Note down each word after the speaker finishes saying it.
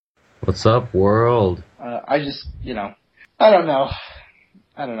What's up, world? I just, I don't know.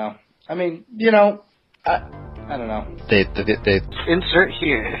 I mean, I don't know. Dave. Insert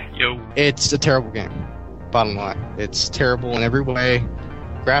here. Yo. It's a terrible game. Bottom line. It's terrible in every way.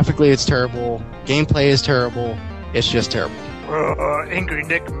 Graphically, it's terrible. Gameplay is terrible. It's just terrible. Angry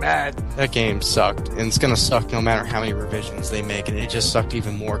Nick mad. That game sucked, and it's gonna suck no matter how many revisions they make, and it just sucked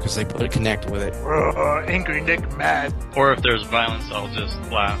even more because they put a Kinect with it. Angry Nick mad. Or if there's violence, I'll just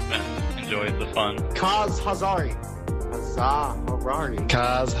laugh and enjoy the fun. Kaz Hazari.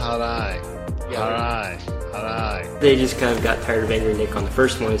 Kaz Harai. They just kind of got tired of Angry Nick on the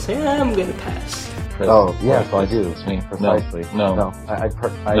first one and say, I'm gonna pass. Oh, yeah, so I do. It's me, precisely. No. I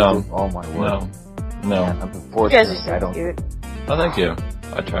No. do all my work. No. And unfortunately, You guys are so cute. Oh, thank you.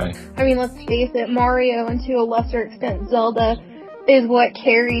 I try. I mean, let's face it, Mario, and to a lesser extent Zelda, is what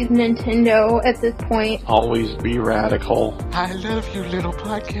carries Nintendo at this point. Always be radical. I love you, little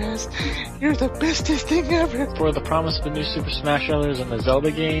podcast. You're the bestest thing ever. For the promise of a new Super Smash Bros. In the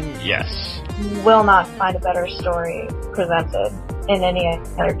Zelda game, yes. You will not find a better story presented in any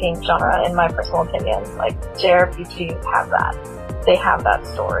other game genre, in my personal opinion. Like, JRPGs have that. They have that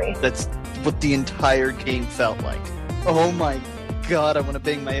story. That's what the entire game felt like. Oh my god, I want to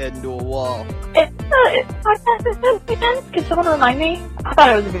bang my head into a wall. It's a podcast again? Can someone remind me? I thought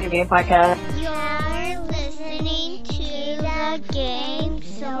it was a video game podcast. You're listening to the Game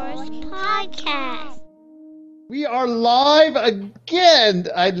Source Podcast. We are live again.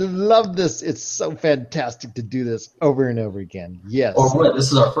 I love this. It's so fantastic to do this over and over again. Yes. Or what? This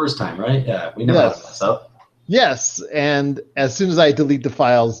is our first time, right? Yeah, we never have to mess up. Yes, and as soon as I delete the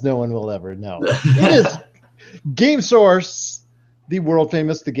files, no one will ever know. It is Game Source, the world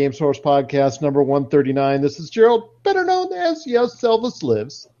famous The Game Source Podcast, number 139. This is Gerald, better known as Yes, Elvis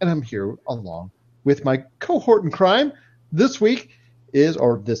Lives, and I'm here along with my cohort in crime. This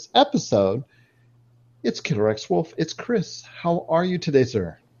episode, it's Killer X Wolf. It's Chris. How are you today,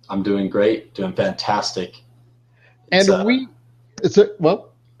 sir? I'm doing great, doing fantastic. I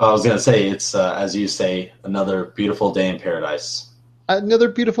was going to say, it's, as you say, another beautiful day in paradise. Another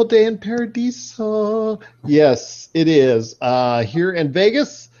beautiful day in Paradiso. Yes, it is. Here in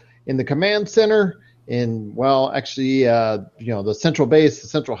Vegas, in the command center, the central base, the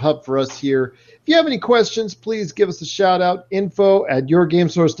central hub for us here. If you have any questions, please give us a shout out,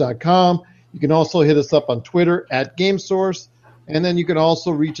 info@yourgamesource.com. You can also hit us up on Twitter @GameSource, and then you can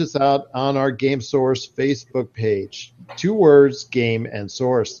also reach us out on our GameSource Facebook page. 2 words, Game and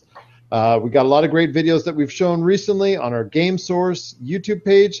Source. We got a lot of great videos that we've shown recently on our GameSource YouTube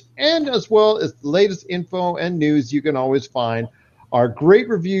page, and as well as the latest info and news, you can always find our great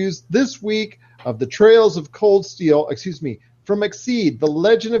reviews this week of the Trails of Cold Steel, from Exceed, The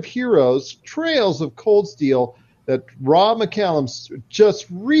Legend of Heroes, Trails of Cold Steel, that Rob McCallum just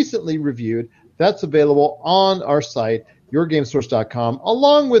recently reviewed. That's available on our site, yourgamesource.com,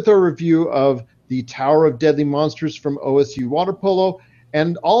 along with our review of the Tower of Deadly Monsters from OSU Water Polo,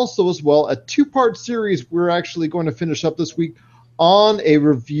 and also as well a 2-part series we're actually going to finish up this week on a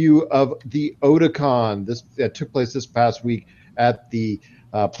review of the Otakon. That took place this past week at the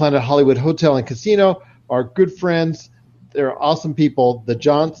Planet Hollywood Hotel and Casino. Our good friends, they're awesome people. The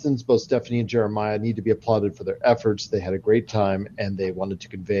Johnsons, both Stephanie and Jeremiah, need to be applauded for their efforts. They had a great time, and they wanted to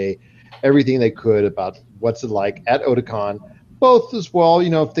convey everything they could about what's it like at Otakon, both as well,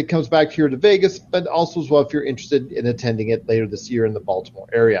 if it comes back here to Vegas, but also as well if you're interested in attending it later this year in the Baltimore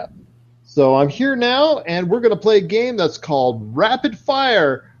area. So I'm here now, and we're going to play a game that's called Rapid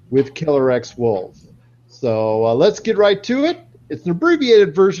Fire with Killer X Wolf. So let's get right to it. It's an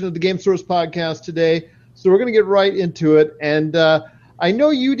abbreviated version of the Game Source Podcast today, so we're going to get right into it. And I know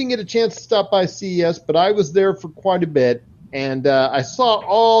you didn't get a chance to stop by CES, but I was there for quite a bit, and I saw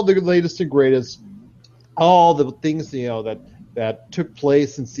all the latest and greatest, all the things that took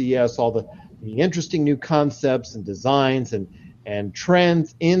place in CES, all the interesting new concepts and designs and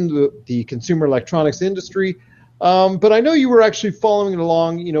trends in the consumer electronics industry. But I know you were actually following it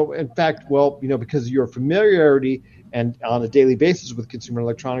along, in fact, because of your familiarity and on a daily basis with consumer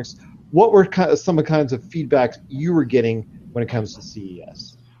electronics. What were some of the kinds of feedback you were getting when it comes to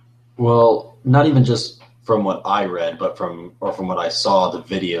CES? Well, not even just from what I read, but from what I saw, the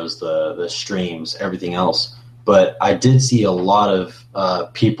videos, the streams, everything else. But I did see a lot of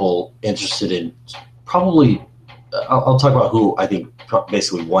people interested in probably, I'll talk about who I think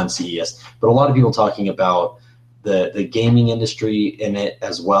basically won CES, but a lot of people talking about the gaming industry in it,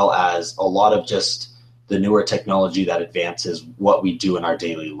 as well as a lot of just the newer technology that advances what we do in our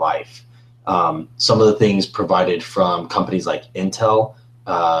daily life. Some of the things provided from companies like Intel,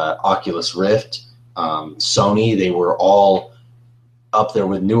 Oculus Rift, Sony, they were all up there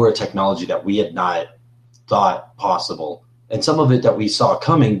with newer technology that we had not thought possible. And some of it that we saw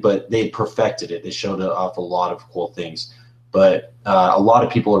coming, but they perfected it. They showed off a lot of cool things. But a lot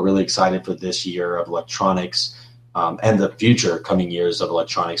of people are really excited for this year of electronics and the future coming years of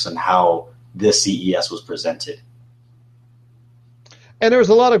electronics and how this CES was presented. And there was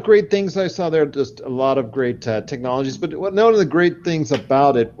a lot of great things I saw there, just a lot of great technologies. But one of the great things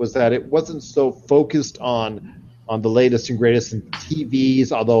about it was that it wasn't so focused on the latest and greatest in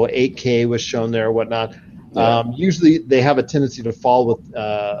TVs, although 8K was shown there or whatnot. Yeah. Usually they have a tendency to fall with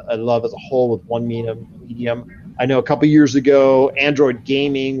a love as a whole with one medium. I know a couple years ago, Android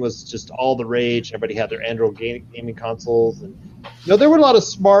gaming was just all the rage. Everybody had their Android gaming consoles. And there were a lot of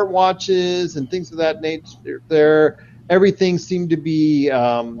smartwatches and things of that nature there. Everything seemed to be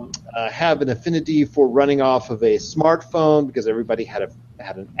have an affinity for running off of a smartphone because everybody had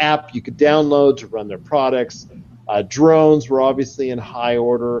an app you could download to run their products. Drones were obviously in high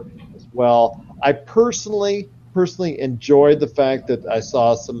order as well. I personally enjoyed the fact that I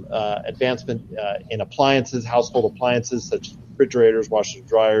saw some advancement in appliances, household appliances such as refrigerators, washers and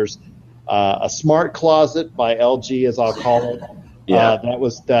dryers, a smart closet by LG, as I'll call it. Yeah.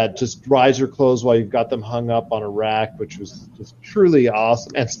 That just dries your clothes while you've got them hung up on a rack, which was just truly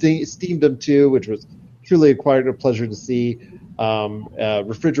awesome. And steamed them too, which was truly quite a pleasure to see.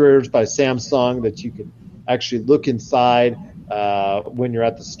 Refrigerators by Samsung that you can actually look inside when you're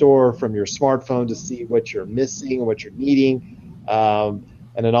at the store from your smartphone to see what you're missing and what you're needing.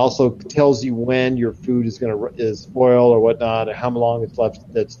 And it also tells you when your food is spoil or whatnot and how long it's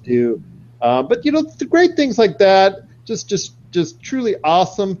left that's due. But the great things like that, just truly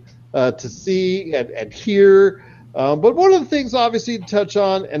awesome to see and hear. But one of the things, obviously, to touch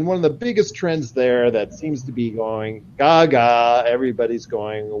on, and one of the biggest trends there that seems to be going gaga, everybody's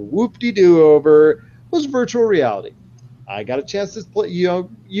going whoop-de-doo over, was virtual reality. I got a chance to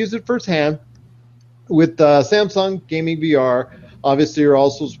use it firsthand with Samsung Gaming VR. Obviously, there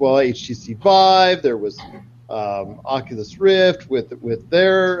also as well HTC Vive. There was Oculus Rift with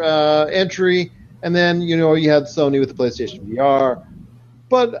their entry. And then, you had Sony with the PlayStation VR.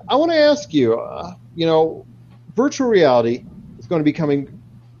 But I want to ask you, virtual reality is going to be coming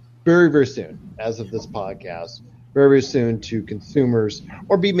very, very soon, as of this podcast, very, very soon to consumers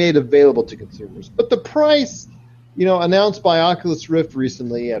or be made available to consumers. But the price, announced by Oculus Rift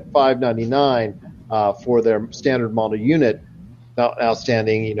recently at $599 for their standard model unit,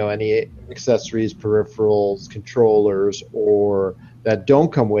 outstanding, any accessories, peripherals, controllers, or that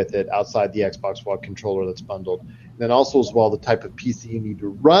don't come with it outside the Xbox One controller that's bundled. And then also as well the type of PC you need to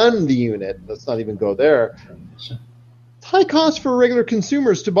run the unit. Let's not even go there. It's high cost for regular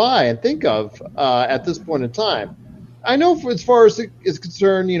consumers to buy and think of at this point in time. I know as far as it is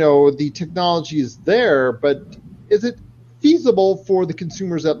concerned, the technology is there, but is it feasible for the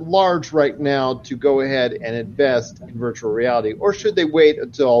consumers at large right now to go ahead and invest in virtual reality? Or should they wait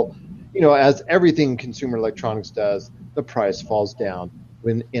until, as everything consumer electronics does, the price falls down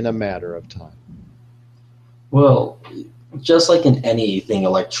in a matter of time? Well, just like in anything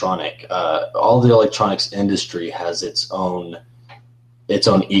electronic, all the electronics industry has its own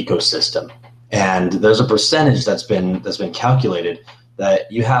ecosystem, and there's a percentage that's been calculated that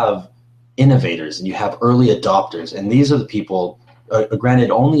you have innovators and you have early adopters, and these are the people.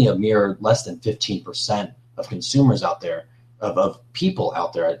 Granted, only a mere less than 15% of consumers out there, of people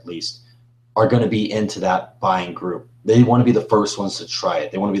out there at least, are going to be into that buying group. They want to be the first ones to try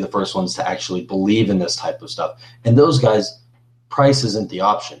it. They want to be the first ones to actually believe in this type of stuff. And those guys, price isn't the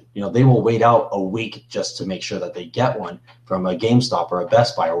option. They will wait out a week just to make sure that they get one from a GameStop or a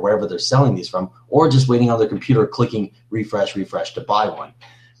Best Buy or wherever they're selling these from, or just waiting on their computer, clicking refresh to buy one.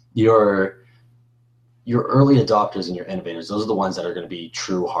 Your early adopters and your innovators, those are the ones that are going to be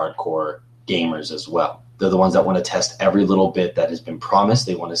true hardcore gamers as well. They're the ones that want to test every little bit that has been promised.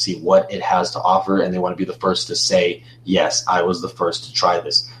 They want to see what it has to offer, and they want to be the first to say, yes, I was the first to try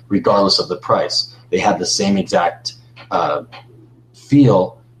this, regardless of the price. They had the same exact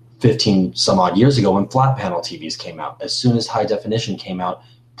feel 15 some odd years ago when flat panel TVs came out. As soon as high definition came out,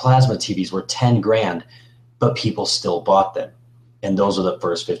 plasma TVs were $10,000, but people still bought them. And those are the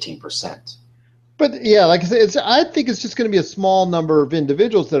first 15%. But yeah, like I said, I think it's just going to be a small number of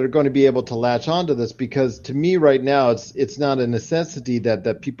individuals that are going to be able to latch onto this, because to me right now it's not a necessity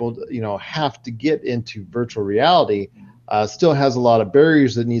that people have to get into virtual reality. Still has a lot of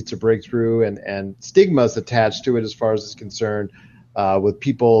barriers that needs to break through and stigmas attached to it as far as it's concerned. With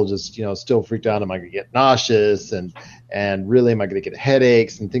people just still freaked out, am I going to get nauseous and really am I going to get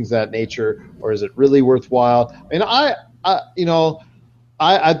headaches and things of that nature, or is it really worthwhile? I mean,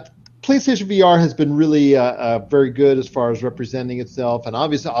 PlayStation VR has been really very good as far as representing itself, and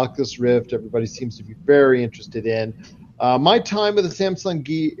obviously Oculus Rift, everybody seems to be very interested in. My time with the Samsung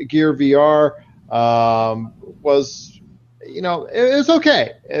Gear VR was, it was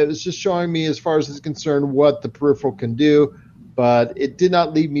okay. It was just showing me, as far as it's concerned, what the peripheral can do, but it did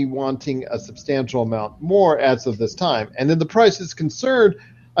not leave me wanting a substantial amount more as of this time. And then the price is concerned,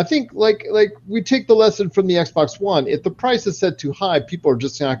 I think, like we take the lesson from the Xbox One. If the price is set too high, people are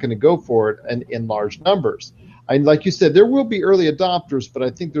just not going to go for it in large numbers. And like you said, there will be early adopters, but I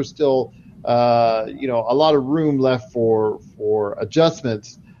think there's still a lot of room left for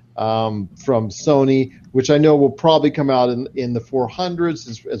adjustments from Sony, which I know will probably come out in the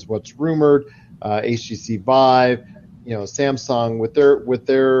 400s, as what's rumored. HTC Vive, Samsung with their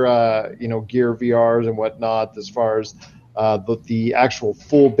Gear VRs and whatnot, as far as the actual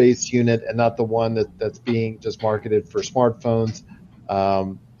full base unit and not the one that's being just marketed for smartphones.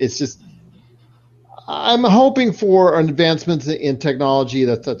 It's just, I'm hoping for an advancement in technology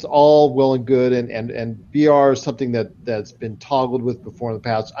that's all well and good, and VR is something that's been toggled with before in the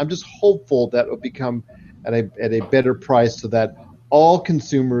past. I'm just hopeful that it will become at a better price so that all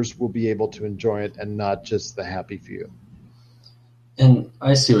consumers will be able to enjoy it and not just the happy few. And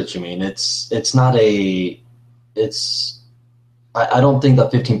I see what you mean. I don't think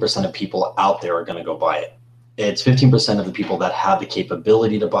that 15% of people out there are going to go buy it. It's 15% of the people that have the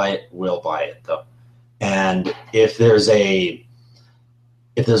capability to buy it will buy it, though. And if there's a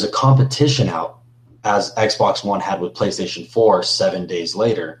competition out, as Xbox One had with PlayStation 4 7 days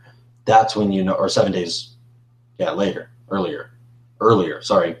later, that's when or 7 days, earlier,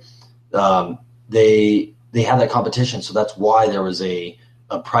 sorry. They had that competition, so that's why there was a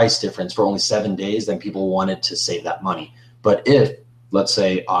price difference for only 7 days. Then people wanted to save that money. But if, let's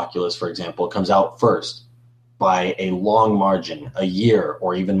say, Oculus, for example, comes out first by a long margin, a year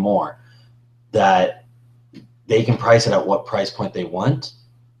or even more, that they can price it at what price point they want,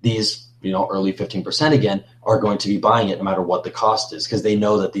 these early 15% again are going to be buying it no matter what the cost is, because they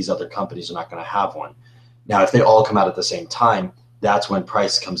know that these other companies are not going to have one. Now, if they all come out at the same time, that's when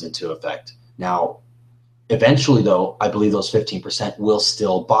price comes into effect. Now, eventually, though, I believe those 15% will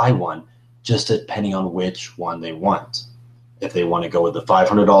still buy one, just depending on which one they want. If they want to go with the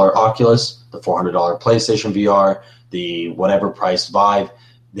 $500 Oculus, the $400 PlayStation VR, the whatever price Vive,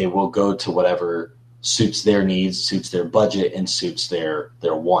 they will go to whatever suits their needs, suits their budget, and suits their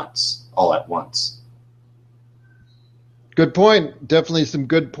wants all at once. Good point. Definitely some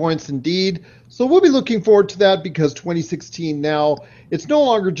good points indeed. So we'll be looking forward to that, because 2016 now, it's no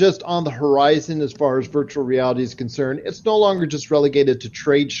longer just on the horizon as far as virtual reality is concerned. It's no longer just relegated to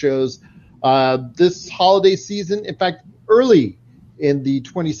trade shows. This holiday season, in fact, early in the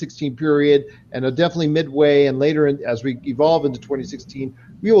 2016 period, and definitely midway and later as we evolve into 2016,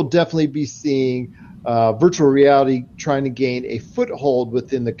 we will definitely be seeing virtual reality trying to gain a foothold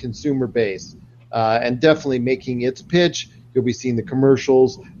within the consumer base, and definitely making its pitch. You'll be seeing the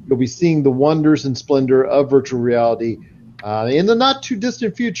commercials. You'll be seeing the wonders and splendor of virtual reality in the not too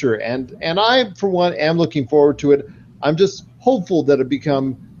distant future. And I, for one, am looking forward to it. I'm just hopeful that it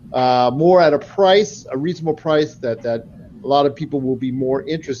become more at a reasonable price that a lot of people will be more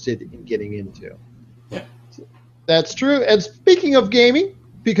interested in getting into. Yeah. That's true. And speaking of gaming,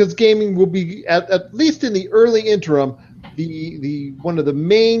 because gaming will be, at least in the early interim, the one of the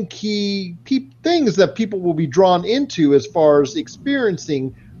main key things that people will be drawn into as far as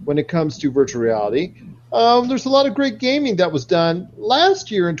experiencing when it comes to virtual reality. There's a lot of great gaming that was done last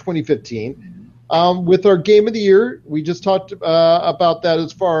year in 2015 with our Game of the Year. We just talked about that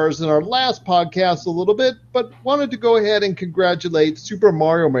as far as in our last podcast a little bit, but wanted to go ahead and congratulate Super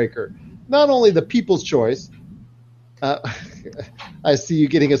Mario Maker. Not only the People's Choice, I see you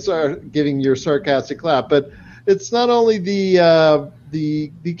giving your sarcastic clap, but it's not only the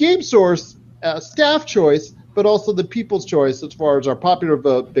Game Source staff choice, but also the People's Choice as far as our popular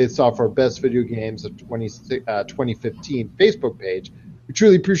vote based off our best video games of 2015 Facebook page. We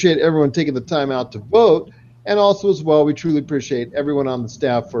truly appreciate everyone taking the time out to vote, and also as well, we truly appreciate everyone on the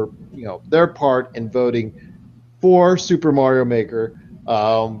staff for their part in voting for Super Mario Maker.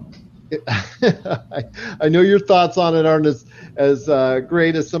 I know your thoughts on it aren't as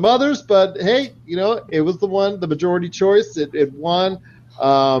great as some others, but hey, it was the majority choice. It won.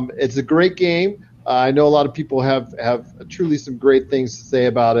 It's a great game. I know a lot of people have truly some great things to say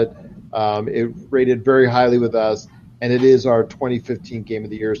about it. It rated very highly with us, and it is our 2015 Game of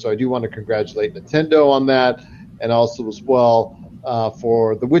the Year. So I do want to congratulate Nintendo on that, and also as well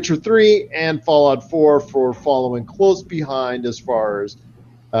for The Witcher 3 and Fallout 4 for following close behind as far as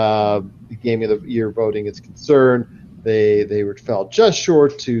the Game of the Year voting is concerned. they fell just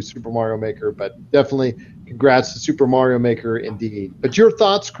short to Super Mario Maker, but definitely congrats to Super Mario Maker indeed. But your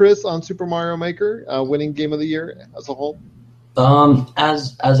thoughts, Chris, on Super Mario Maker winning Game of the Year as a whole?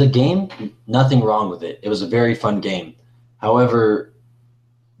 As a game, nothing wrong with it. It was a very fun game. However,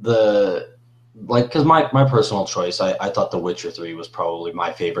 because my personal choice, I thought The Witcher 3 was probably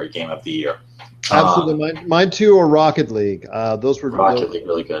my favorite game of the year. Absolutely, mine too, or Rocket League. Those were Rocket League,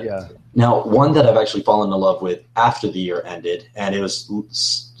 really good. Yeah. Now, one that I've actually fallen in love with after the year ended, and it was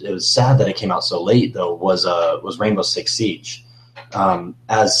sad that it came out so late, though, was Rainbow Six Siege.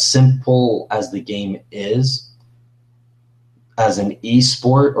 As simple as the game is, as an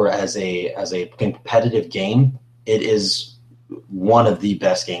esport or as a competitive game, it is one of the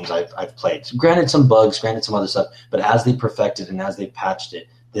best games I've played. Granted, some bugs, granted some other stuff, but as they perfected and as they patched it,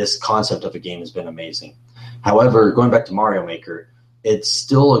 this concept of a game has been amazing. However, going back to Mario Maker, it's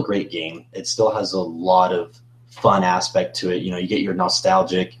still a great game. It still has a lot of fun aspect to it. You know, you get your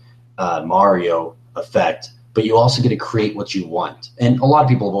nostalgic Mario effect, but you also get to create what you want. And a lot of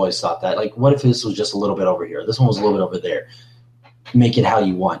people have always thought that, like, what if this was just a little bit over here? This one was a little bit over there. Make it how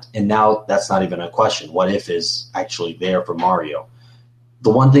you want. And now that's not even a question. What if is actually there for Mario. The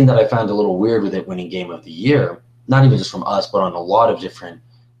one thing that I found a little weird with it winning Game of the Year, not even just from us, but on a lot of different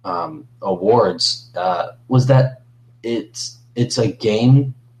awards, was that it's a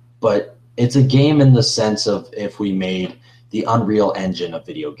game, but it's a game in the sense of if we made the Unreal Engine a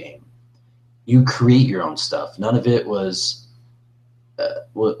video game. You create your own stuff. None of it was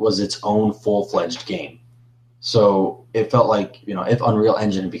its own full-fledged game. So it felt like, you know, if Unreal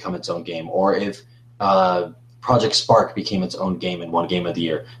Engine had become its own game, or if Project Spark became its own game and won Game of the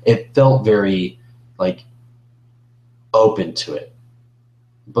Year, it felt very, like, open to it.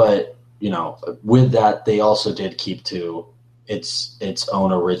 But, you know, with that, they also did keep to its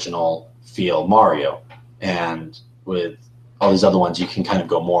own original feel, Mario. And with all these other ones, you can kind of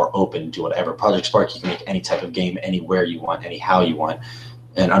go more open to whatever. Project Spark, you can make any type of game anywhere you want, anyhow you want.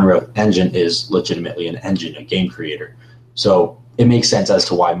 And Unreal Engine is legitimately an engine, a game creator. So it makes sense as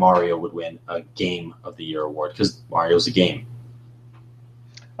to why Mario would win a Game of the Year award, because Mario's a game.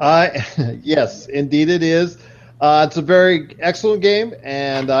 Yes, indeed it is. It's a very excellent game,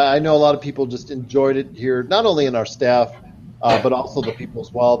 and I know a lot of people just enjoyed it here, not only in our staff, but also the people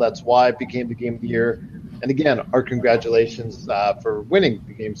as well. That's why it became the Game of the Year. And again, our congratulations for winning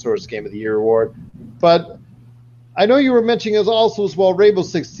the Game Source Game of the Year award. But I know you were mentioning as well Rainbow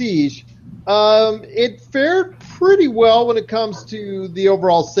Six Siege. It fared pretty well when it comes to the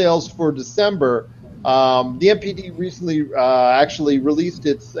overall sales for December. The NPD recently actually released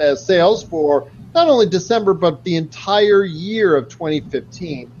its sales for not only December, but the entire year of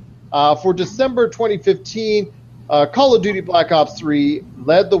 2015. For December 2015, Call of Duty Black Ops 3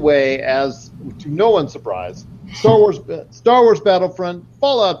 led the way as, to no one's surprise, Star Wars Battlefront,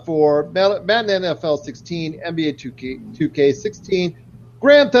 Fallout 4, Madden NFL 16, NBA 2K16,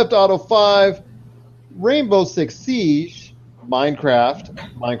 Grand Theft Auto 5, Rainbow Six Siege,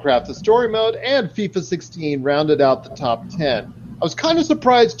 Minecraft the Story Mode, and FIFA 16 rounded out the top 10. I was kind of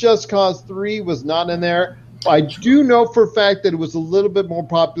surprised Just Cause 3 was not in there. I do know for a fact that it was a little bit more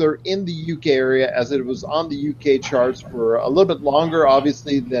popular in the UK area, as it was on the UK charts for a little bit longer,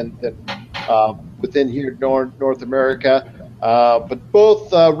 obviously, than within here North America. But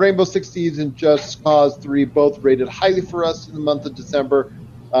both Rainbow Six Siege and Just Cause 3 both rated highly for us in the month of December.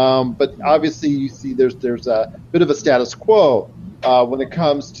 But obviously, you see there's a bit of a status quo when it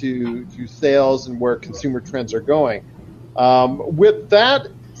comes to sales and where consumer trends are going. With that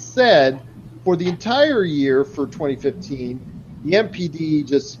said, for the entire year for 2015, the NPD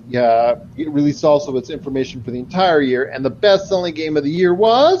just released also its information for the entire year, and the best-selling game of the year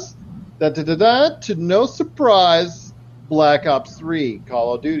was, to no surprise, Black Ops 3,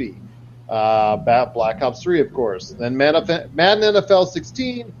 Call of Duty. Black Ops 3, of course. Then Madden NFL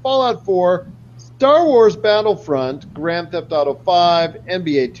 16, Fallout 4, Star Wars Battlefront, Grand Theft Auto 5,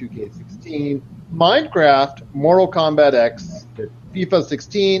 NBA 2K16, Minecraft, Mortal Kombat X, FIFA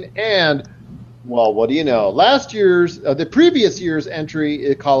 16, and, well, what do you know? The previous year's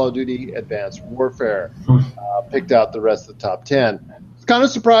entry, Call of Duty Advanced Warfare, picked out the rest of the top 10. I was kind of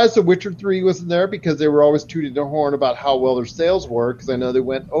surprised that Witcher 3 wasn't there, because they were always tooting their horn about how well their sales were, because I know they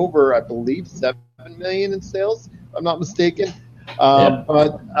went over, I believe, 7 million in sales, if I'm not mistaken.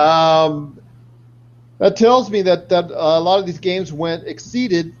 But that tells me that a lot of these games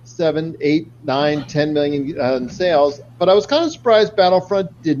exceeded 7, 8, 9, 10 million in sales. But I was kind of surprised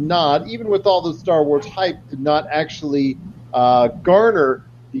Battlefront did not, even with all the Star Wars hype, did not actually garner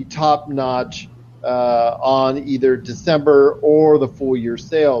the top notch on either December or the full year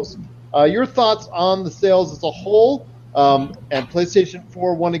sales. Your thoughts on the sales as a whole? And PlayStation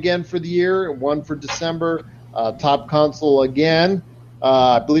 4 won again for the year, won for December. Top console again.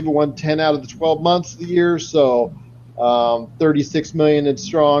 I believe it won 10 out of the 12 months of the year, so 36 million and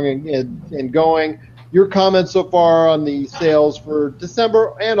strong and going. Your comments so far on the sales for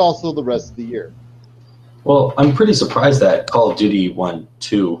December and also the rest of the year? Well, I'm pretty surprised that Call of Duty won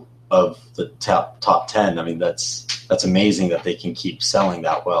 2 of the top 10. I mean, that's amazing that they can keep selling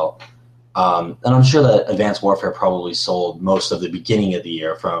that well. And I'm sure that Advanced Warfare probably sold most of the beginning of the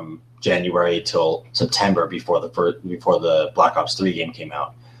year from January till September before the Black Ops 3 game came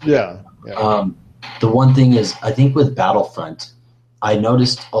out. Yeah. The one thing is, I think with Battlefront, I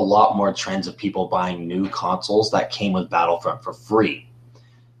noticed a lot more trends of people buying new consoles that came with Battlefront for free.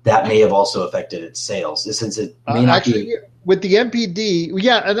 That may have also affected its sales, since it may not actually, with the MPD,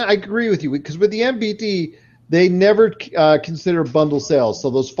 yeah, and I agree with you, because with the MPD, they never consider bundle sales.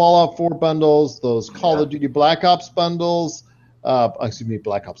 So those Fallout 4 bundles, those Call of Duty Black Ops bundles,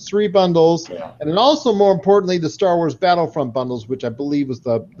 Black Ops 3 bundles, and then also, more importantly, the Star Wars Battlefront bundles, which I believe was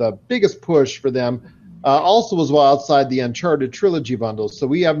the biggest push for them, also was well outside the Uncharted Trilogy bundles. So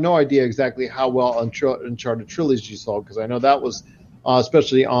we have no idea exactly how well Uncharted Trilogy sold, because I know that was,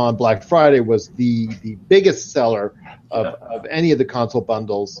 especially on Black Friday, was the biggest seller of any of the console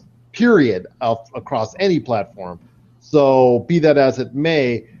bundles, period, across any platform. So be that as it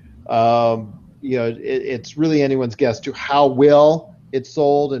may, it's really anyone's guess to how well it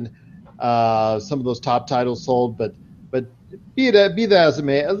sold, and some of those top titles sold. But be that as it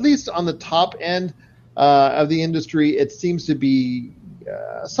may, at least on the top end of the industry, it seems to be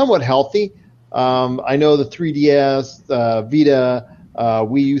somewhat healthy. I know the 3DS, Vita,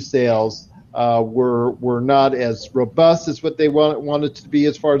 Wii U sales were not as robust as what they wanted to be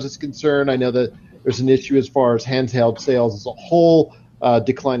as far as it's concerned. I know that there's an issue as far as handheld sales as a whole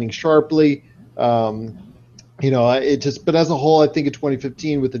declining sharply. But as a whole, I think in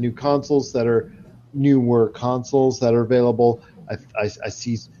 2015 with the new consoles that are newer consoles that are available, I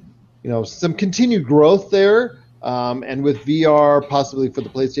see some continued growth there. And with VR, possibly for the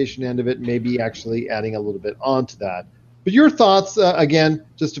PlayStation end of it, maybe actually adding a little bit onto that. But your thoughts, again,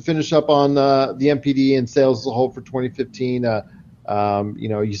 just to finish up on the MPD and sales as a whole for 2015.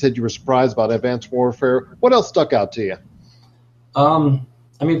 You said you were surprised about Advanced Warfare. What else stuck out to you?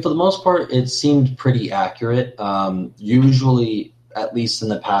 I mean, for the most part, it seemed pretty accurate. Usually, at least in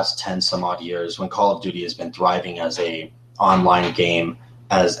the past 10 some odd years, when Call of Duty has been thriving as a online game,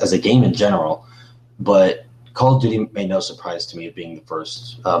 as a game in general, but Call of Duty made no surprise to me of being the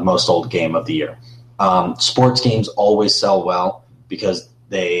first most old game of the year. Sports games always sell well because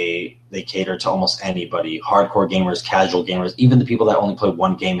they cater to almost anybody, hardcore gamers, casual gamers, even the people that only play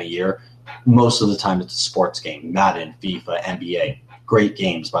one game a year. Most of the time it's a sports game, Madden, FIFA, NBA. Great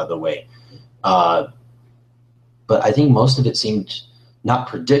games, by the way. But I think most of it seemed not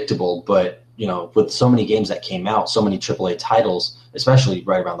predictable, but with so many games that came out, so many AAA titles, especially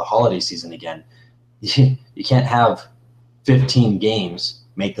right around the holiday season again, you can't have 15 games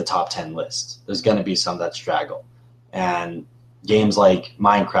make the top 10 list. There's going to be some that straggle. And games like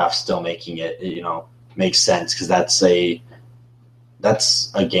Minecraft still making it, makes sense, because that's a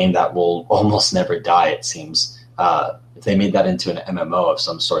game that will almost never die, it seems. If they made that into an MMO of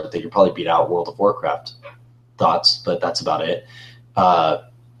some sort, they could probably beat out World of Warcraft. Thoughts, but that's about it.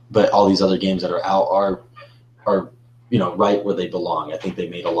 But all these other games that are out are right where they belong. I think they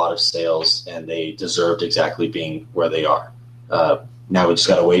made a lot of sales, and they deserved exactly being where they are. Now we just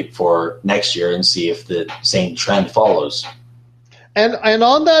got to wait for next year and see if the same trend follows. And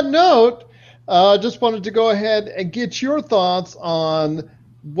on that note, just wanted to go ahead and get your thoughts on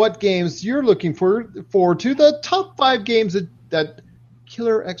what games you're looking forward to, the top 5 games that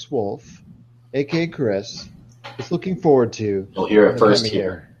Killer X Wolf, a.k.a. Chris, is looking forward to. You'll hear it first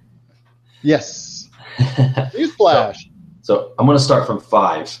here. Yes. Newsflash. So I'm going to start from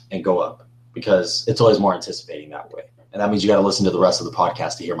 5 and go up, because it's always more anticipating that way. And that means you got to listen to the rest of the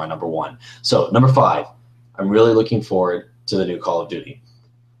podcast to hear my number 1. So number 5, I'm really looking forward to the new Call of Duty.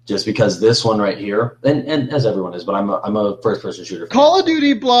 Just because this one right here, and as everyone is, but I'm a first-person shooter fan. Call of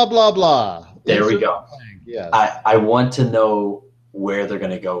Duty, blah, blah, blah. There we go. Yeah. I want to know where they're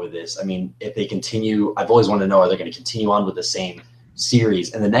going to go with this. I mean, if they continue, I've always wanted to know, are they going to continue on with the same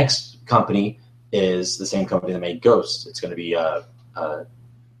series? And the next company is the same company that made Ghost. It's going to be,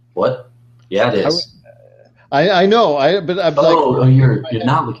 what? Yeah, it is. I know. You're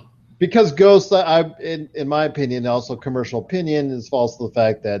not looking. Because Ghost, in my opinion, also commercial opinion, is false to the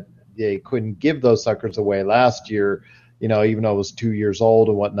fact that they couldn't give those suckers away last year, even though it was 2 years old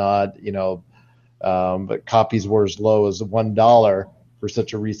and whatnot, but copies were as low as $1 for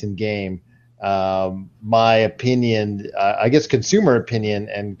such a recent game. my opinion, I guess consumer opinion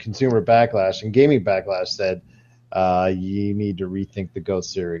and consumer backlash and gaming backlash said you need to rethink the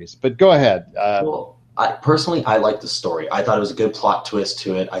Ghost series. But go ahead. Well, I liked the story. I thought it was a good plot twist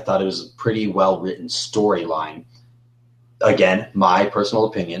to it. I thought it was a pretty well-written storyline. Again, my personal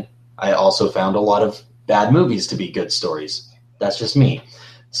opinion. I also found a lot of bad movies to be good stories. That's just me.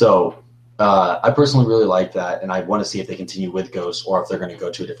 So I personally really like that, and I want to see if they continue with Ghost or if they're going to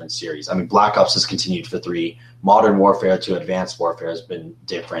go to a different series. I mean, Black Ops has continued for 3. Modern Warfare to Advanced Warfare has been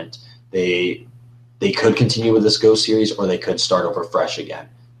different. They could continue with this Ghost series, or they could start over fresh again.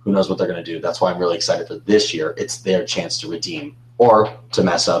 Who knows what they're going to do? That's why I'm really excited for this year. It's their chance to redeem or to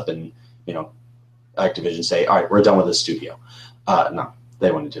mess up and, Activision say, all right, we're done with this studio. No,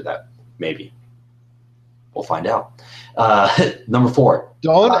 they wouldn't do that. Maybe. We'll find out. Number 4.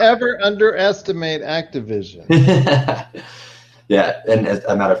 Don't ever underestimate Activision. Yeah, and as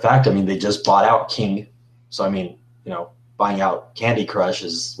a matter of fact, I mean, they just bought out King. So, I mean, buying out Candy Crush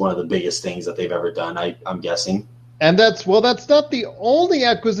is one of the biggest things that they've ever done, I'm guessing. And that's not the only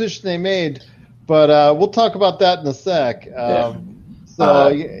acquisition they made, but we'll talk about that in a sec.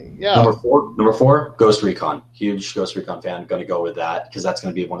 Yeah. Number four, Ghost Recon. Huge Ghost Recon fan. Going to go with that because that's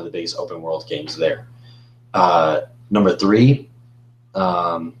going to be one of the biggest open world games there. Number 3,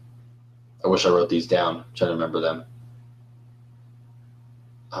 I wish I wrote these down. I'm trying to remember them.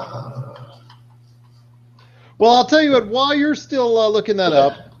 Well, I'll tell you what. While you're still looking that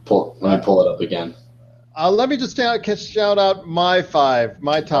up, let me pull it up again. Let me just shout out my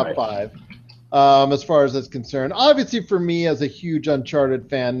top 5. As far as that's concerned, obviously for me as a huge Uncharted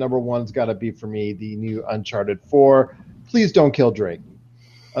fan, number 1's got to be for me the new Uncharted 4. Please don't kill Drake.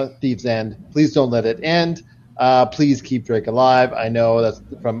 Thieves End. Please don't let it end. Please keep Drake alive. I know that's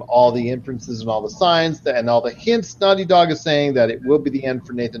from all the inferences and all the signs and all the hints Naughty Dog is saying that it will be the end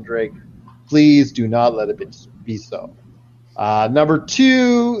for Nathan Drake. Please do not let it be so. Number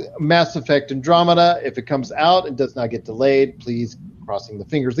 2, Mass Effect Andromeda. If it comes out and does not get delayed, please, crossing the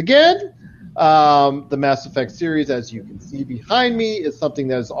fingers again. The Mass Effect series, as you can see behind me, is something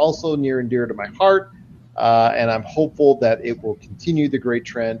that is also near and dear to my heart. And I'm hopeful that it will continue the great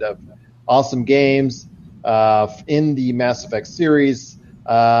trend of awesome games in the Mass Effect series,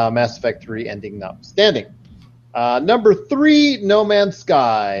 Mass Effect 3 ending notwithstanding. Number 3, No Man's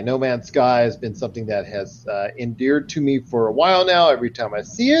Sky. No Man's Sky has been something that has endeared to me for a while now. Every time I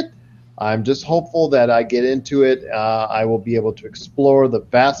see it, I'm just hopeful that I get into it. I will be able to explore the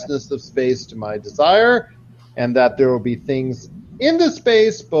vastness of space to my desire, and that there will be things in the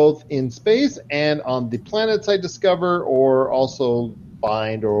space, both in space and on the planets I discover, or also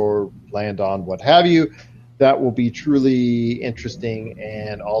find or land on, what have you, that will be truly interesting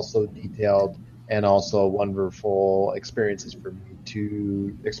and also detailed and also wonderful experiences for me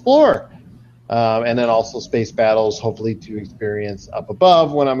to explore. And then also space battles, hopefully to experience up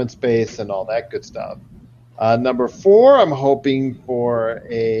above when I'm in space and all that good stuff. Number 4, I'm hoping for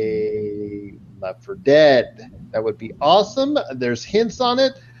a Left 4 Dead. That would be awesome. There's hints on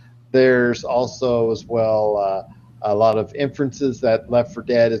it. There's also as well a lot of inferences that Left 4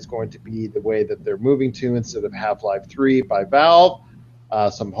 Dead is going to be the way that they're moving to instead of Half-Life 3 by Valve.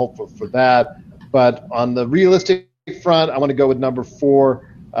 So I'm hopeful for that. But on the realistic front, I want to go with number 4.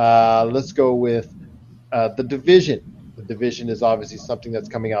 Let's go with The Division. The Division is obviously something that's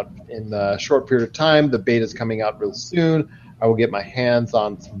coming out in a short period of time. The beta is coming out real soon. I will get my hands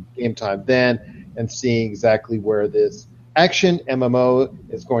on some game time then and seeing exactly where this action MMO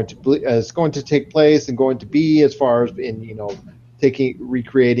is going to take place and going to be as far as in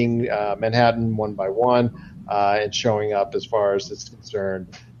recreating Manhattan one by one and showing up as far as it's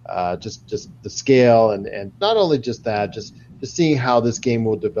concerned. Just the scale and not only just that, just seeing how this game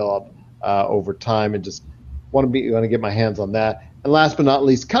will develop over time, and just want to get my hands on that. And last but not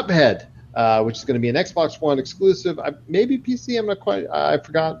least, Cuphead, which is going to be an Xbox One exclusive, maybe PC. I'm not quite. I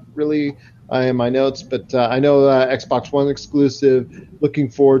forgot really in my notes, but I know Xbox One exclusive. Looking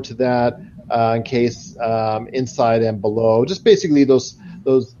forward to that. In case Inside and Below, just basically those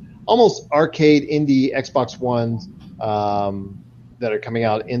almost arcade indie Xbox Ones that are coming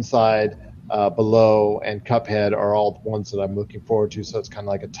out. Inside, Below, and Cuphead are all the ones that I'm looking forward to. So it's kind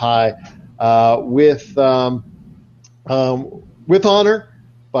of like a tie with Honor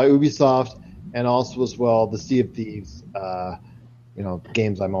by Ubisoft, and also as well the Sea of Thieves.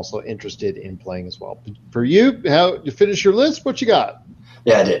 Games I'm also interested in playing as well. For you, how you finish your list? What you got?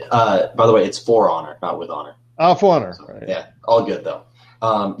 Yeah, I did. By the way, it's For Honor, not With Honor. For Honor. So, right. Yeah, all good though.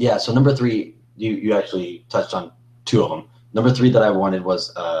 So number 3, you actually touched on 2 of them. Number 3 that I wanted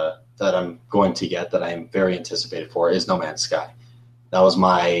was that I'm going to get, that I am very anticipated for, is No Man's Sky. That was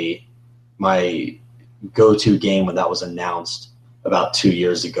my my go-to game when that was announced about 2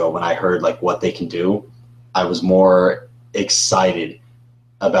 years ago. When I heard like what they can do, I was more excited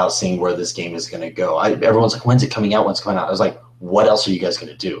about seeing where this game is going to go. Everyone's like, when's it coming out? When's it coming out? I was like, what else are you guys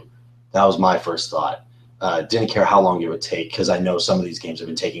going to do? That was my first thought. Didn't care how long it would take, because I know some of these games have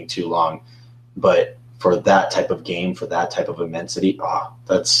been taking too long. But for that type of game, for that type of immensity,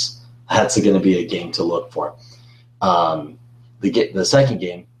 that's going to be a game to look for. The second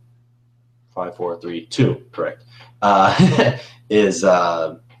game, 5, 4, 3, 2, correct, is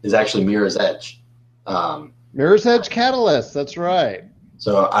actually Mirror's Edge. Mirror's Edge Catalyst, that's right.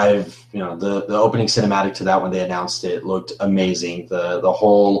 So the opening cinematic to that when they announced it looked amazing. The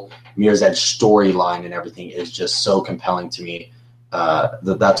whole Mirror's Edge storyline and everything is just so compelling to me.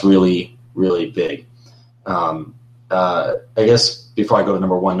 That's really, really big. I guess before I go to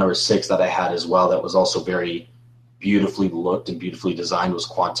number 6 that I had as well that was also very beautifully looked and beautifully designed was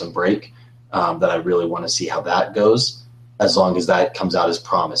Quantum Break. That I really want to see how that goes, as long as that comes out as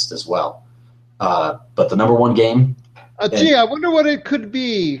promised as well. But the number 1 game. I wonder what it could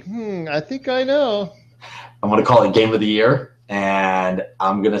be. I think I know. I'm going to call it Game of the Year, and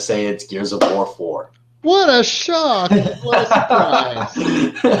I'm going to say it's Gears of War 4. What a shock! What a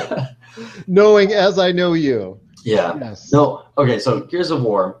surprise! Knowing as I know you. Yeah. Yes. No. Okay. So Gears of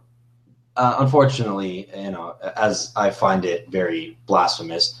War, unfortunately, as I find it very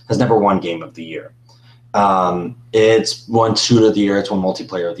blasphemous, has never won Game of the Year. It's won Shooter of the Year, it's won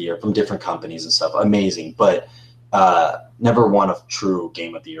Multiplayer of the Year from different companies and stuff. Amazing, but never won a true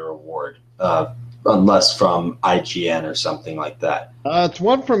Game of the Year award, unless from IGN or something like that. It's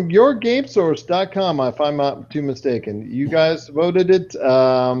one from YourGameSource.com, if I'm not too mistaken. You guys voted it.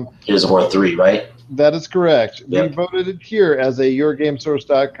 Gears of War 3, right? That is correct. Yep. We voted it here as a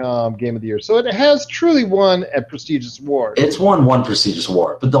YourGameSource.com Game of the Year. So it has truly won a prestigious award. It's won one prestigious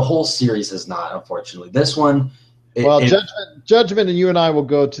award, but the whole series has not, unfortunately. This one... Judgment and you and I will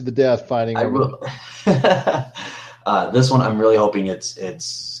go to the death fighting. I will. This one, I'm really hoping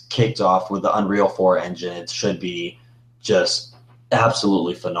it's kicked off with the Unreal 4 engine. It should be just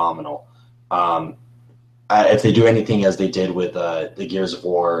absolutely phenomenal. If they do anything as they did with the Gears of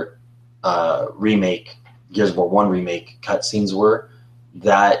War remake, Gears of War 1 remake cutscenes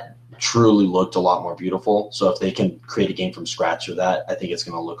that truly looked a lot more beautiful. So if they can create a game from scratch with that, I think it's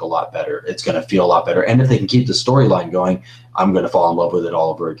going to look a lot better. It's going to feel a lot better. And if they can keep the storyline going, I'm going to fall in love with it all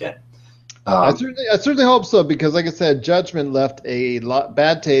over again. I certainly hope so, because like I said, Judgment left a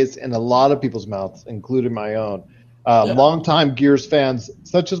bad taste in a lot of people's mouths, including my own. Longtime Gears fans,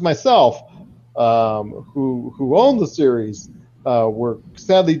 such as myself, who own the series, were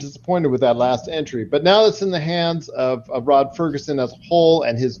sadly disappointed with that last entry. But now it's in the hands of Rod Ferguson as a whole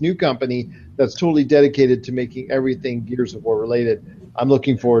and his new company that's totally dedicated to making everything Gears of War related. I'm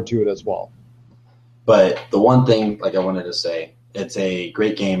looking forward to it as well. But the one thing, like I wanted to say, it's a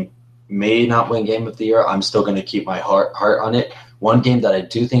great game. May not win Game of the Year. I'm still going to keep my heart on it. One game that I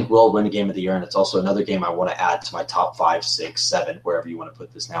do think will win a Game of the Year, and it's also another game I want to add to my top 5, 6, 7, wherever you want to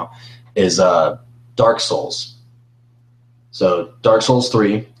put this now, is Dark Souls. So Dark Souls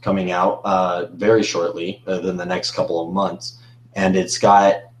 3 coming out very shortly, within the next couple of months, and it's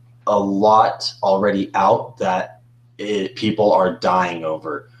got a lot already out that people are dying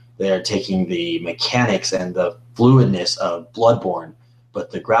over. They are taking the mechanics and the fluidness of Bloodborne, but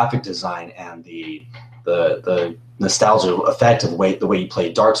the graphic design and the nostalgia effect of the way you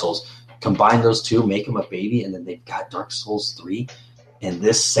play Dark Souls, combine those two, make them a baby, and then they've got Dark Souls 3 in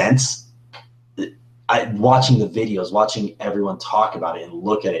this sense. Watching the videos, watching everyone talk about it and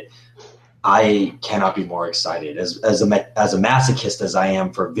look at it, I cannot be more excited. As a masochist as I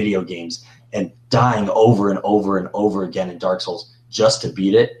am for video games and dying over and over and over again in Dark Souls just to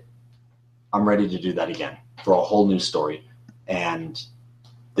beat it, I'm ready to do that again for a whole new story. And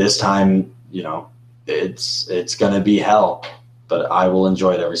this time, it's going to be hell, but I will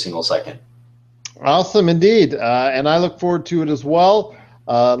enjoy it every single second. Awesome indeed. And I look forward to it as well.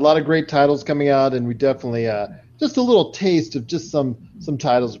 A lot of great titles coming out, and we definitely just a little taste of just some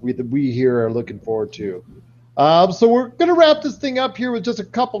titles we here are looking forward to. So we're going to wrap this thing up here with just a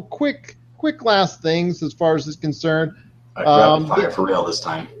couple quick last things as far as this is concerned. Rapid fire for real this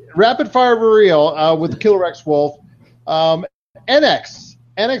time. Rapid fire for real with Killer X Wolf. NX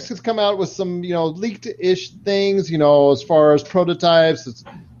has come out with some leaked-ish things, as far as prototypes,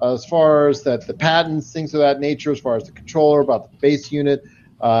 as far as the patents, things of that nature, as far as the controller, about the base unit,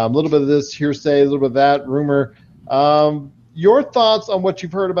 a little bit of this hearsay, a little bit of that rumor. Your thoughts on what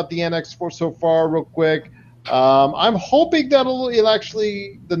you've heard about the NX so far, real quick. I'm hoping that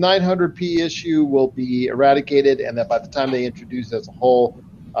the 900p issue will be eradicated, and that by the time they introduce it as a whole,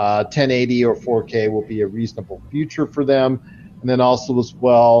 1080 or 4K will be a reasonable future for them. And then also as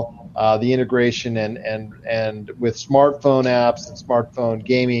well, the integration and with smartphone apps and smartphone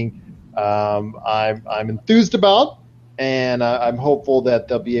gaming, I'm enthused about, and I'm hopeful that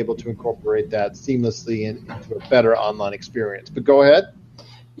they'll be able to incorporate that seamlessly into a better online experience. But go ahead.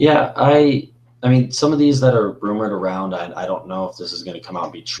 Yeah, I mean, some of these that are rumored around, I don't know if this is going to come out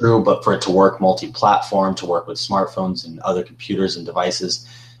and be true, but for it to work multi-platform, to work with smartphones and other computers and devices,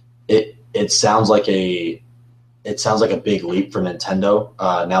 it sounds like a big leap for Nintendo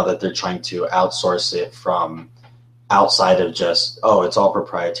now that they're trying to outsource it from outside of just, it's all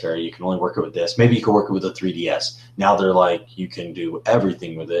proprietary. You can only work it with this. Maybe you can work it with a 3DS. Now they're like, you can do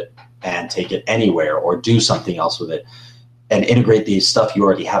everything with it and take it anywhere or do something else with it and integrate the stuff you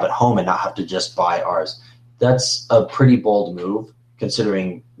already have at home and not have to just buy ours. That's a pretty bold move,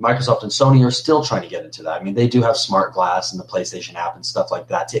 considering Microsoft and Sony are still trying to get into that. I mean, they do have Smart Glass and the PlayStation app and stuff like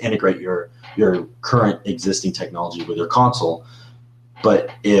that to integrate your current existing technology with your console. But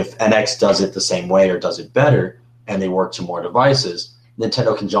if NX does it the same way or does it better and they work to more devices,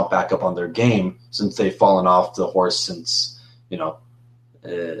 Nintendo can jump back up on their game since they've fallen off the horse since,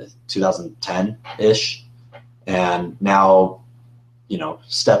 2010-ish. And now,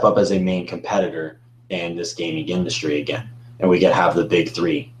 step up as a main competitor in this gaming industry again. And we get have the big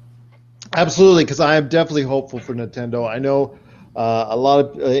three. Absolutely, because I am definitely hopeful for Nintendo. I know a lot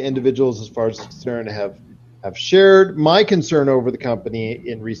of individuals, as far as it's concerned, have shared my concern over the company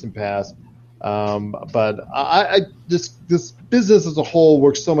in recent past. But this business as a whole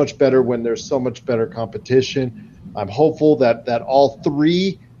works so much better when there's so much better competition. I'm hopeful that all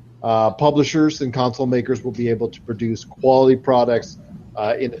three publishers and console makers will be able to produce quality products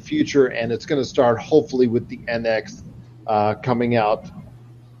in the future, and it's going to start hopefully with the NX coming out,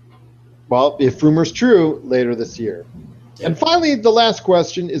 well, if rumors true, later this year. Yep. And finally, the last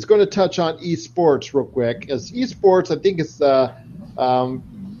question is going to touch on esports real quick, as esports, I think, is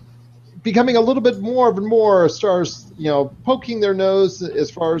becoming a little bit more stars, poking their nose as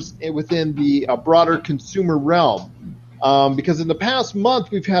far as within the broader consumer realm. Because in the past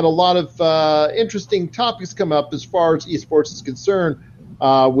month, we've had a lot of interesting topics come up as far as esports is concerned,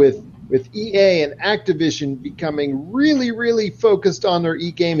 with EA and Activision becoming really, really focused on their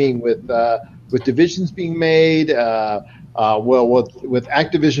e-gaming with divisions being made, with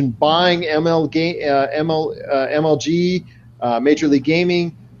Activision buying MLG, Major League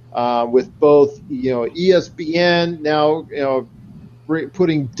Gaming, with both ESPN now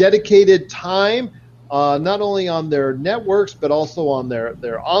putting dedicated time not only on their networks but also on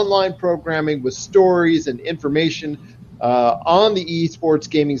their online programming with stories and information on the esports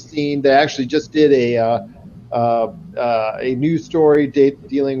gaming scene. They actually just did a news story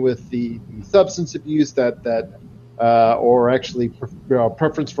dealing with the substance abuse or actually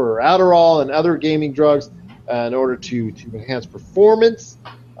preference for Adderall and other gaming drugs in order to enhance performance,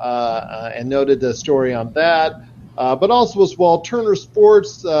 and noted a story on that. But also as well, Turner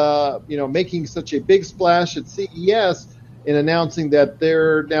Sports, making such a big splash at CES in announcing that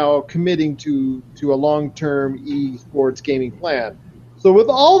they're now committing to a long-term esports gaming plan. So with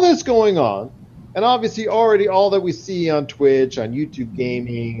all this going on, and obviously already all that we see on Twitch, on YouTube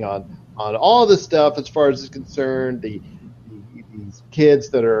Gaming, on all this stuff as far as it's concerned, these kids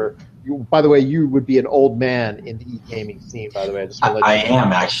that are, by the way, you would be an old man in the e-gaming scene, by the way. I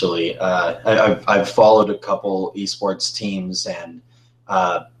am actually. I've followed a couple esports teams, and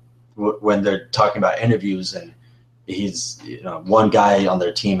when they're talking about interviews, and he's one guy on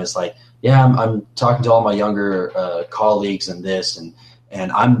their team is like, yeah, I'm talking to all my younger colleagues and this, and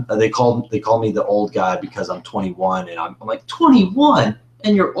they call me the old guy because I'm 21, and I'm like, 21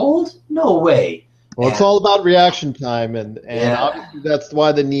 and you're old? No way. Well, it's all about reaction time, and obviously that's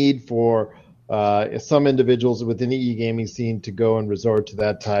why the need for some individuals within the e-gaming scene to go and resort to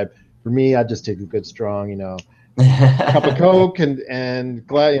that type. For me, I just take a good strong, cup of Coke and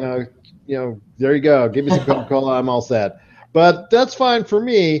glad, there you go. Give me some Coca-Cola, I'm all set. But that's fine for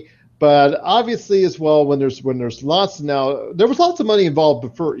me. But obviously, as well, when there's lots now, there was lots of money involved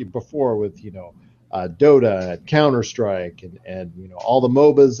before with Dota, Counter-Strike, and all the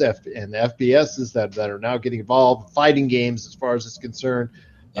MOBAs and the FPSs that are now getting involved, fighting games as far as it's concerned.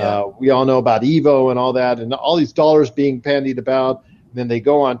 Yeah. We all know about EVO and all that, and all these dollars being bandied about. And then they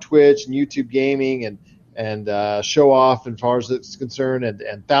go on Twitch and YouTube Gaming and show off as far as it's concerned,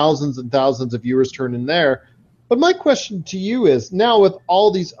 and thousands and thousands of viewers turn in there. But my question to you is, now with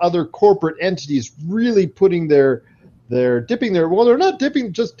all these other corporate entities really putting they're dipping their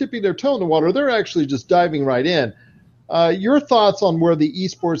toe in the water, they're actually just diving right in. Your thoughts on where the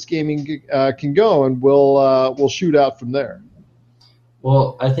esports gaming can go, and we'll shoot out from there.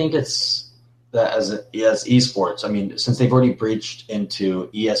 Well, I think it's that as esports. I mean, since they've already breached into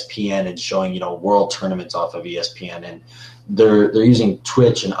ESPN and showing world tournaments off of ESPN, and they're using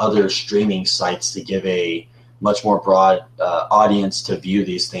Twitch and other streaming sites to give a much more broad audience to view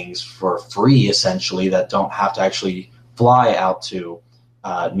these things for free, essentially, that don't have to actually fly out to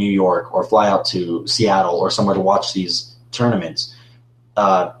New York or fly out to Seattle or somewhere to watch these tournaments.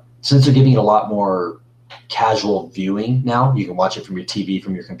 Since they're giving it a lot more casual viewing now, you can watch it from your TV,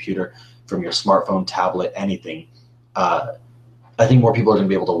 from your computer, from your smartphone, tablet, anything. I think more people are going to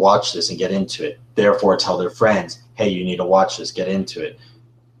be able to watch this and get into it. Therefore, tell their friends, hey, you need to watch this, get into it.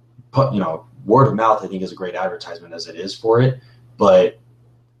 Word of mouth, I think, is a great advertisement as it is for it. But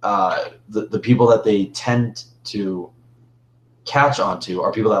the people that they tend to catch onto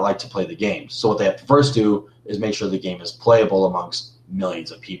are people that like to play the game. So what they have to first do is make sure the game is playable amongst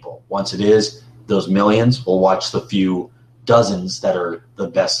millions of people. Once it is, those millions will watch the few dozens that are the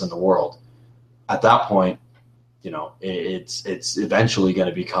best in the world. At that point, it's eventually going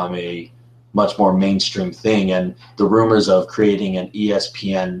to become a much more mainstream thing. And the rumors of creating an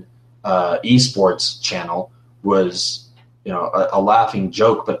ESPN esports channel was, a laughing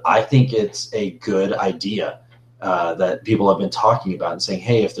joke, but I think it's a good idea that people have been talking about and saying,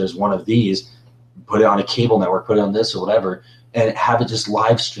 hey, if there's one of these, put it on a cable network, put it on this or whatever, and have it just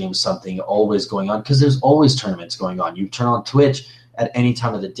live stream something always going on, because there's always tournaments going on. You turn on Twitch at any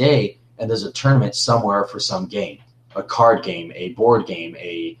time of the day, and there's a tournament somewhere for some game, a card game, a board game,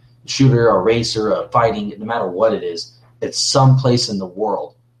 a shooter, a racer, a fighting, no matter what it is, it's someplace in the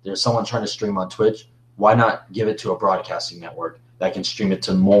world. There's someone trying to stream on Twitch. Why not give it to a broadcasting network that can stream it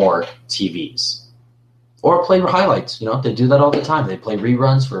to more TVs? Or play highlights. They do that all the time. They play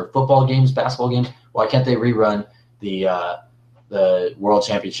reruns for football games, basketball games. Why can't they rerun the World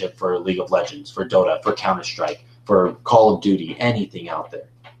Championship for League of Legends, for Dota, for Counter-Strike, for Call of Duty, anything out there?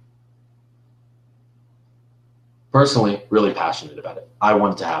 Personally, really passionate about it. I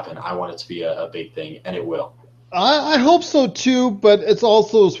want it to happen. I want it to be a big thing, and it will. I hope so too, but it's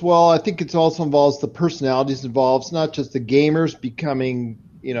also as well, I think it also involves the personalities involved. It's not just the gamers becoming,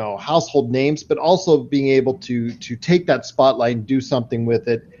 household names, but also being able to take that spotlight and do something with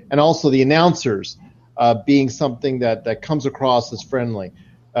it, and also the announcers being something that comes across as friendly.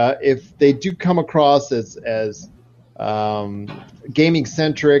 If they do come across as gaming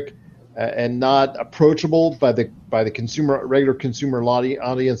centric and not approachable by the regular consumer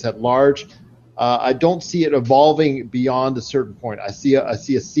audience at large, I don't see it evolving beyond a certain point. I see a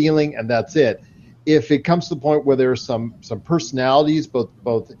ceiling, and that's it. If it comes to the point where there's some personalities,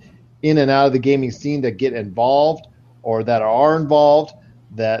 both in and out of the gaming scene, that get involved or that are involved,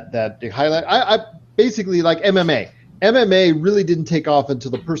 that they highlight. I basically like MMA. MMA really didn't take off until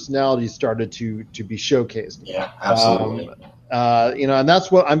the personalities started to be showcased. Yeah, absolutely. And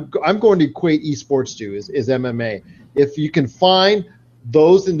that's what I'm going to equate esports to is MMA. If you can find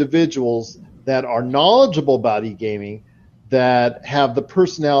those individuals that are knowledgeable about e-gaming, that have the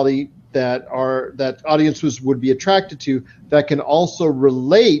personality that audiences would be attracted to, that can also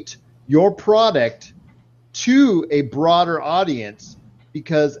relate your product to a broader audience,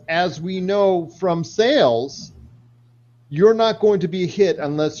 because as we know from sales, you're not going to be a hit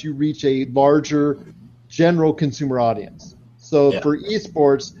unless you reach a larger general consumer audience. So for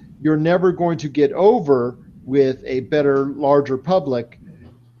esports, you're never going to get over with a better, larger public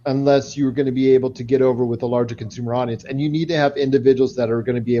unless you're going to be able to get over with a larger consumer audience. And you need to have individuals that are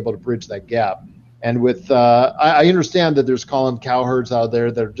going to be able to bridge that gap. And with I understand that there's Colin Cowherds out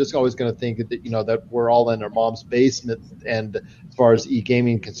there that are just always going to think that that we're all in our mom's basement, and as far as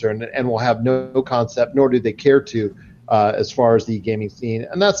e-gaming concerned, and will have no concept, nor do they care to, as far as the e-gaming scene.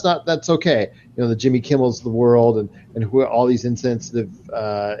 And that's okay. The Jimmy Kimmels of the world and who all these insensitive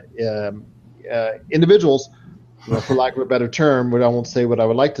individuals, for lack of a better term, but I won't say what I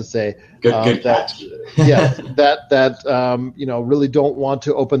would like to say. Good catch. Yes, that really don't want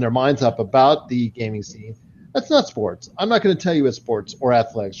to open their minds up about the gaming scene. That's not sports. I'm not going to tell you it's sports or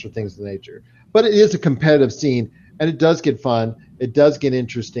athletics or things of the nature, but it is a competitive scene, and it does get fun. It does get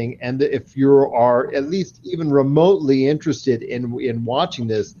interesting, and if you are at least even remotely interested in watching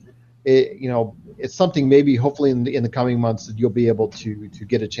this, it's something maybe hopefully in the coming months that you'll be able to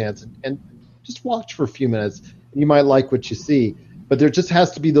get a chance and just watch for a few minutes. You might like what you see, but there just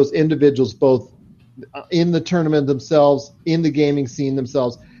has to be those individuals both in the tournament themselves, in the gaming scene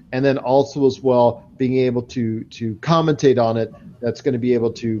themselves, and then also as well being able to commentate on it. That's going to be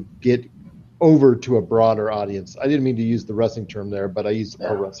able to get over to a broader audience. I didn't mean to use the wrestling term there, but I used the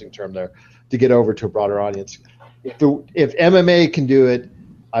pro wrestling term there, to get over to a broader audience. If MMA can do it,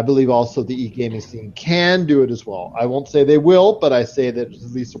 I believe also the e-gaming scene can do it as well. I won't say they will, but I say that there's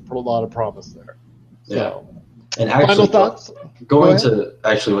at least a lot of promise there. So, And actually, final thoughts? Going to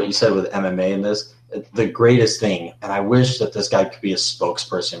actually what you said with MMA in this, the greatest thing, and I wish that this guy could be a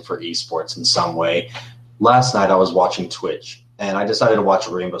spokesperson for esports in some way. Last night I was watching Twitch, and I decided to watch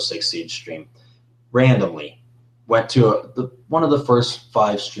a Rainbow Six Siege stream. Randomly, went to one of the first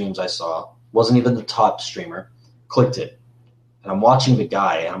 5 streams I saw. Wasn't even the top streamer. Clicked it. And I'm watching the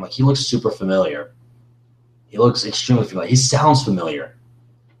guy, and I'm like, he looks super familiar. He looks extremely familiar. He sounds familiar.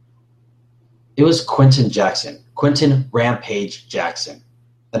 It was Quentin Jackson. Quentin Rampage Jackson.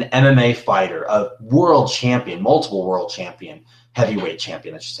 An MMA fighter, a world champion, multiple world champion, heavyweight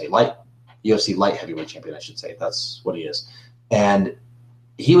champion, I should say. UFC light heavyweight champion, I should say. That's what he is. And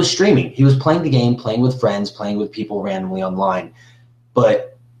he was streaming. He was playing the game, playing with friends, playing with people randomly online.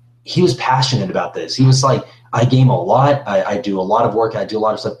 But he was passionate about this. He was like, I game a lot. I do a lot of work. I do a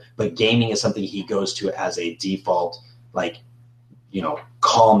lot of stuff. But gaming is something he goes to as a default,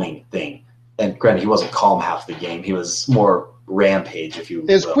 calming thing. And granted, he wasn't calm half the game. He was more rampage, if you will.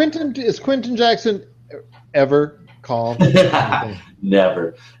 Is Quentin Jackson ever calm?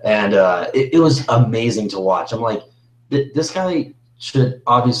 Never. And it was amazing to watch. I'm like, this guy should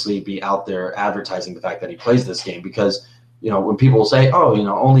obviously be out there advertising the fact that he plays this game because, when people say,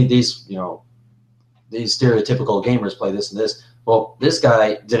 only these stereotypical gamers play this and this. Well, this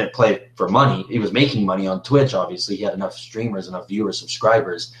guy didn't play for money. He was making money on Twitch, obviously. He had enough streamers, enough viewers,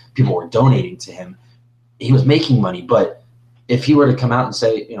 subscribers. People were donating to him. He was making money. But if he were to come out and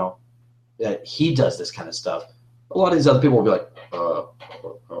say, that he does this kind of stuff, a lot of these other people will be like,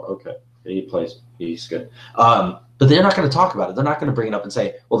 okay, he plays. He's good. But they're not going to talk about it. They're not going to bring it up and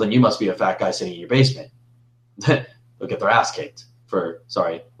say, well, then you must be a fat guy sitting in your basement. They'll get their ass kicked for,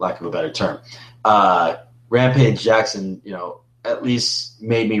 lack of a better term. Rampage Jackson, at least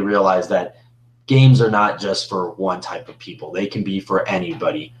made me realize that games are not just for one type of people. They can be for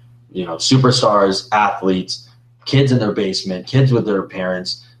anybody. Superstars, athletes, kids in their basement, kids with their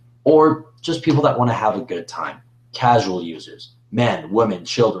parents, or just people that want to have a good time. Casual users, men, women,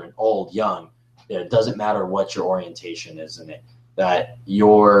 children, old, young. It doesn't matter what your orientation is in it. That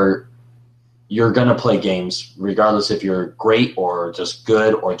you're going to play games regardless if you're great or just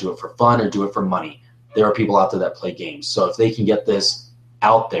good or do it for fun or do it for money. There are people out there that play games. So if they can get this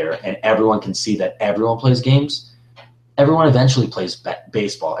out there and everyone can see that everyone plays games, everyone eventually plays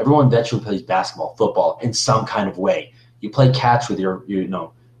baseball. Everyone eventually plays basketball, football in some kind of way. You play catch with your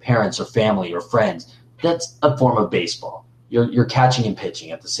parents or family or friends. That's a form of baseball. You're catching and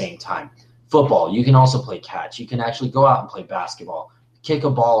pitching at the same time. Football, you can also play catch. You can actually go out and play basketball, kick a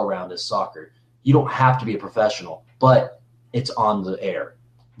ball around as soccer. You don't have to be a professional, but it's on the air.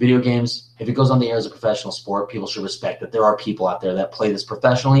 Video games, if it goes on the air as a professional sport, people should respect that there are people out there that play this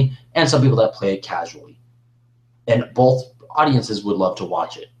professionally and some people that play it casually. And both audiences would love to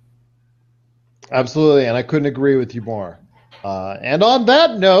watch it. Absolutely, and I couldn't agree with you more. And on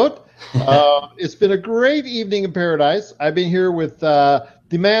that note, it's been a great evening in paradise. I've been here with the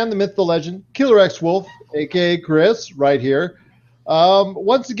man, the myth, the legend, Killer X Wolf, a.k.a. Chris, right here.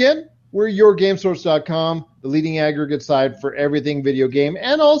 Once again, we're YourGameSource.com, the leading aggregate site for everything video game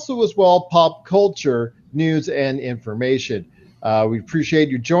and also as well pop culture news and information. We appreciate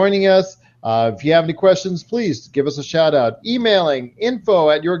you joining us. If you have any questions, please give us a shout out. Emailing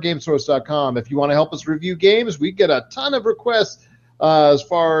info@YourGameSource.com. If you want to help us review games, we get a ton of requests as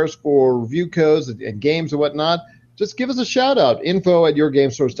far as for review codes and games and whatnot. Just give us a shout out.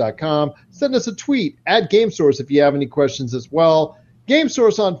 Info@YourGameSource.com. Send us a tweet @GameSource if you have any questions as well.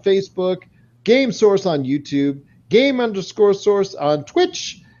 GameSource on Facebook, GameSource on YouTube, Game_Source on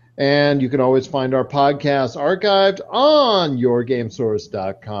Twitch, and you can always find our podcast archived on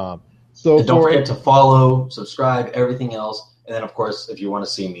YourGameSource.com. So and don't forget to follow, subscribe, everything else, and then of course, if you want to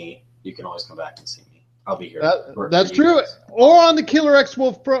see me, you can always come back and see me. I'll be here. That's true. Guys. Or on the Killer X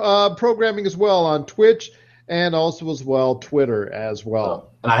Wolf programming as well on Twitch and also as well Twitter as well.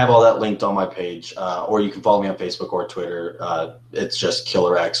 And I have all that linked on my page, or you can follow me on Facebook or Twitter. It's just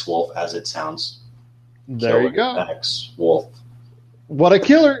Killer X Wolf as it sounds. There Killer you go. X Wolf. What a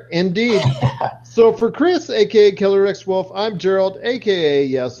killer, indeed. So for Chris, a.k.a. Killer X Wolf, I'm Gerald, a.k.a.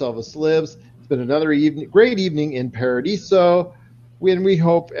 Yes, Elvis Lives. It's been another great evening in Paradiso. We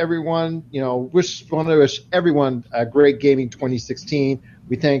hope everyone, want to wish everyone a great gaming 2016.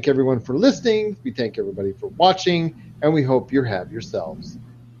 We thank everyone for listening. We thank everybody for watching. And we hope you have yourselves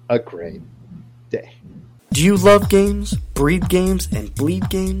a great day. Do you love games, breed games, and bleed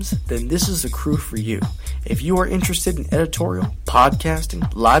games? Then this is the crew for you. If you are interested in editorial,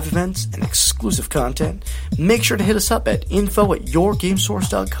 podcasting, live events, and exclusive content, make sure to hit us up at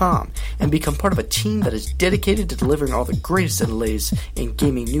info@yourgamesource.com and become part of a team that is dedicated to delivering all the greatest and latest in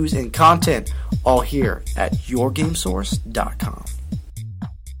gaming news and content, all here at yourgamesource.com.